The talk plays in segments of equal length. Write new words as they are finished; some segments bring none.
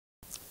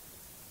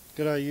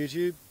G'day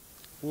YouTube,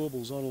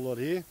 Warbles on a lot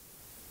here,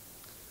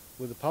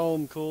 with a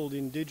poem called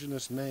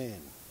Indigenous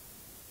Man.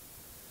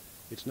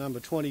 It's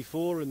number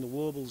 24 in the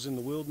Warbles in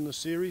the Wilderness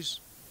series,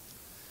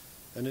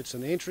 and it's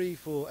an entry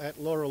for at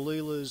Laura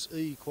Leela's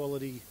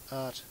E-Quality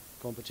Art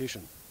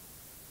Competition.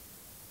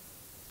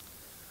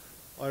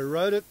 I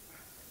wrote it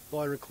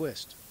by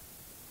request.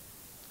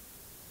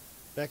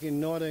 Back in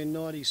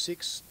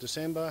 1996,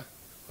 December,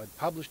 I'd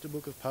published a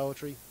book of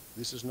poetry.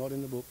 This is not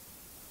in the book.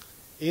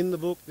 In the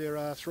book there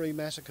are 3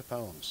 massacre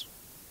poems.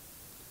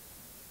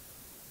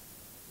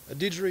 A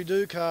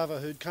didgeridoo carver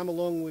who'd come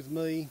along with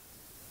me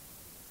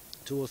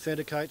to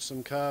authenticate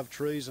some carved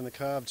trees and a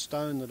carved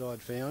stone that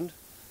I'd found.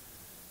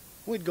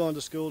 We'd gone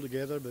to school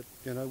together, but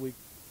we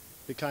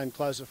became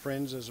closer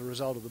friends as a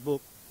result of the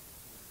book.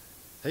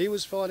 He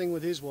was fighting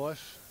with his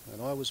wife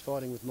and I was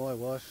fighting with my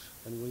wife,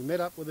 and we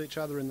met up with each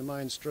other in the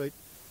main street,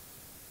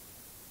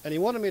 and he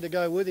wanted me to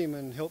go with him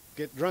and help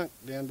get drunk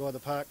down by the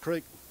Park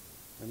Creek.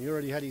 And he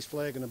already had his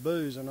flagon of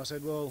booze, and I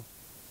said, well,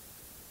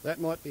 that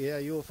might be how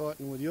you're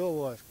fighting with your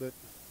wife, but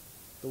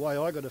the way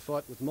I got to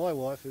fight with my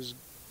wife is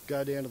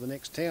go down to the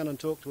next town and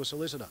talk to a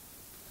solicitor.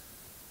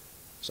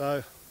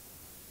 So,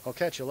 I'll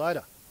catch you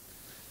later.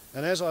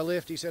 And as I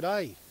left, he said,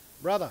 hey,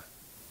 brother,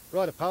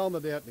 write a poem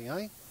about me,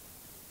 eh?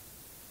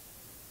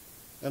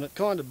 And it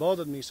kind of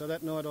bothered me, so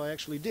that night I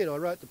actually did. I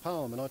wrote the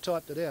poem and I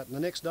typed it out. And the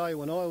next day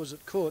when I was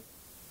at court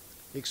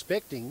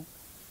expecting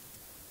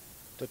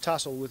to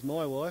tussle with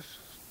my wife,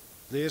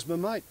 there's my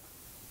mate.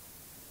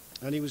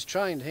 And he was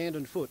chained hand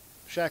and foot,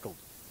 shackled.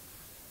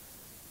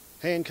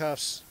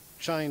 Handcuffs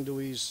chained to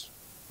his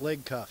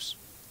leg cuffs,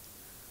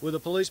 with a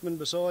policeman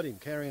beside him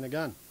carrying a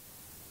gun,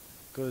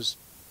 because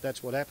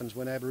that's what happens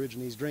when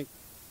Aborigines drink.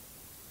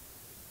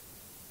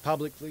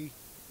 Publicly,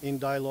 in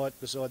daylight,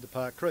 beside the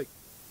Park Creek.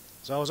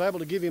 So I was able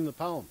to give him the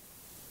poem.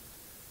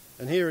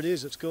 And here it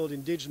is, it's called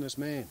Indigenous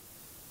Man.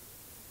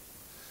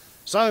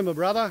 So, my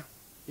brother,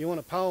 you want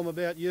a poem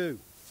about you?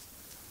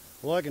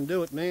 Well, I can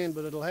do it, man,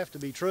 but it'll have to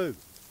be true.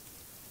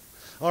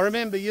 I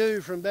remember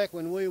you from back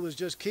when we was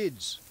just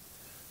kids,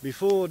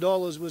 before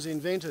dollars was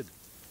invented,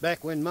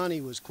 back when money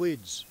was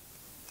quids.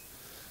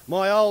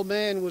 My old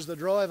man was the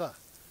driver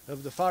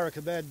of the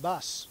Farrakhabad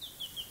bus,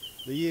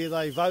 the year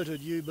they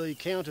voted you be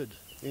counted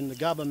in the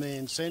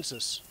Gubberman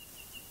census.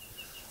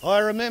 I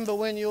remember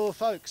when your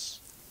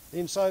folks,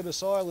 in sober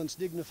silence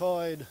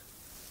dignified,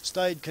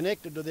 stayed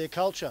connected to their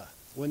culture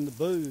when the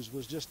booze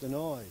was just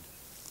denied.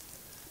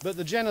 But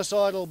the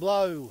genocidal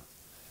blow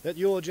at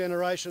your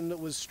generation that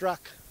was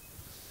struck,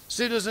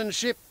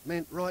 citizenship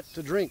meant right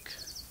to drink.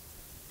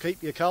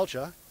 Keep your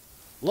culture,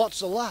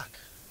 lots of luck.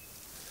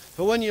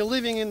 For when you're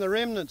living in the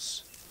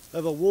remnants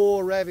of a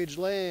war-ravaged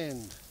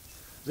land,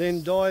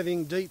 then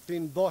diving deep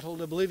in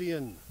bottled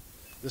oblivion,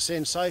 the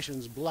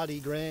sensation's bloody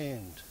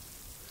grand,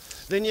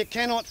 then you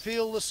cannot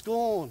feel the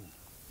scorn.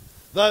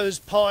 Those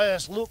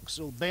pious looks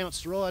will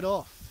bounce right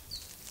off.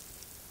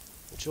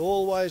 But you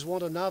always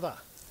want another,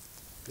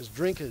 because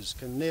drinkers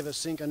can never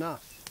sink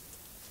enough.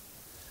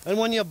 And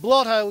when you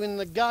blotto in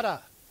the gutter,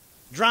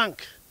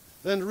 drunk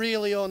and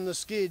really on the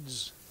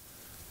skids,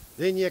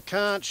 then you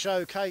can't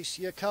showcase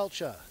your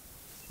culture,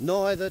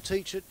 neither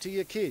teach it to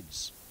your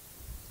kids.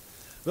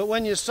 But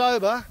when you're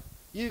sober,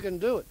 you can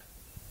do it.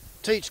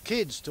 Teach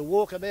kids to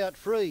walk about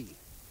free,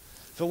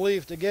 for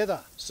we've together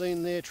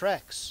seen their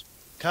tracks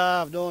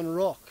carved on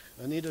rock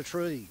and in a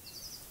tree.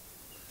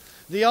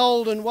 The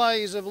olden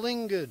ways have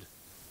lingered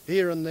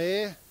here and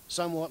there,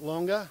 somewhat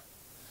longer,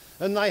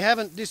 and they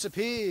haven't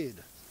disappeared,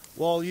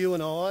 while you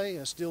and I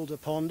are still to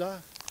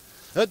ponder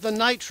at the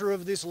nature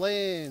of this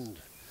land,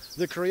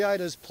 the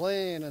Creator's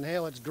plan and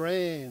how it's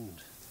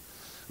grand.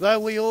 Though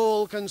we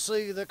all can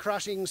see the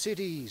crushing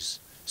cities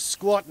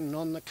squatting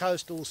on the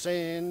coastal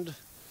sand,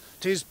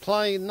 'tis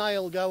plain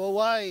they'll go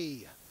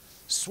away,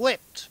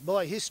 swept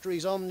by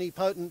history's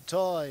omnipotent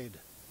tide.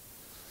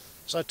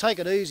 So take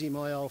it easy,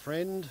 my old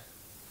friend,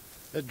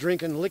 at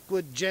drinking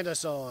liquid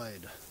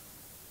genocide.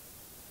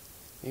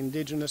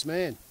 Indigenous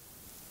Man,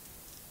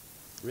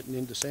 written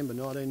in December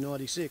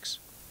 1996.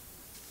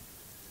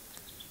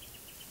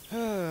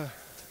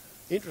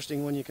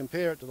 Interesting when you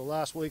compare it to the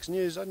last week's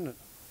news, doesn't it?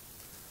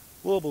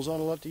 Warbles on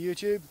a lot to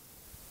YouTube.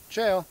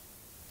 Ciao.